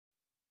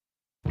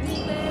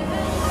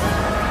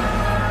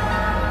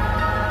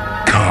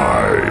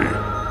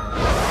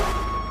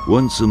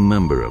Once a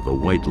member of the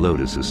White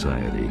Lotus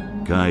Society,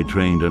 Kai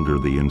trained under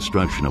the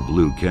instruction of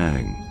Liu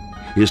Kang.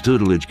 His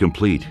tutelage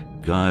complete,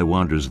 Kai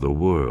wanders the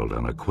world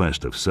on a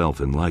quest of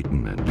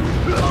self-enlightenment.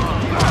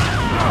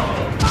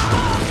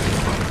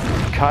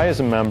 Kai is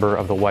a member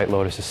of the White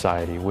Lotus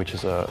Society, which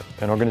is an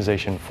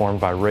organization formed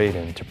by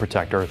Raiden to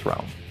protect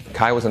Earthrealm.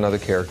 Kai was another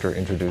character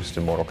introduced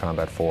in Mortal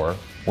Kombat 4.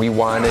 We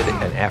wanted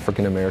an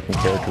African-American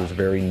character who was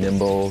very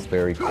nimble,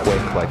 very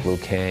quick, like Liu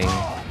Kang.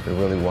 We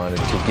really wanted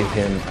to give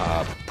him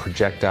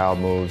projectile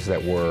moves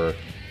that were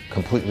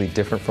completely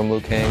different from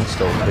Liu Kang.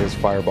 So his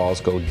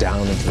fireballs go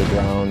down into the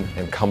ground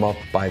and come up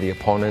by the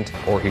opponent,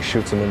 or he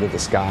shoots them into the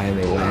sky and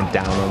they land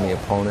down on the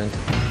opponent.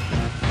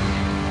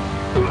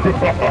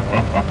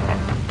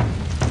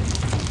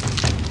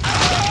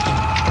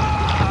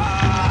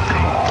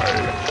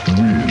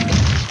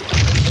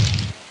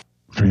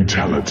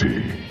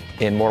 Fatality.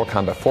 In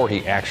Mortal Kombat 4,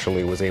 he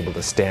actually was able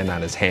to stand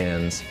on his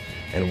hands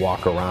and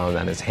walk around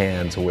on his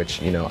hands,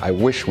 which, you know, I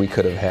wish we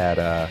could have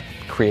had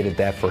created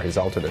that for his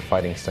alternate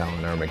fighting style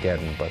in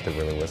Armageddon, but there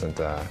really wasn't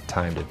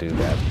time to do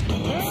that.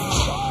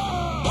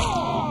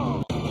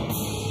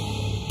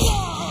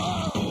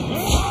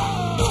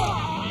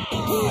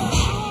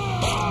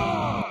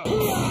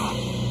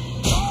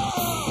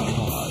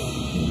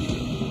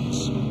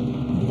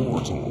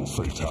 Mortal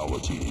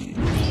fatality.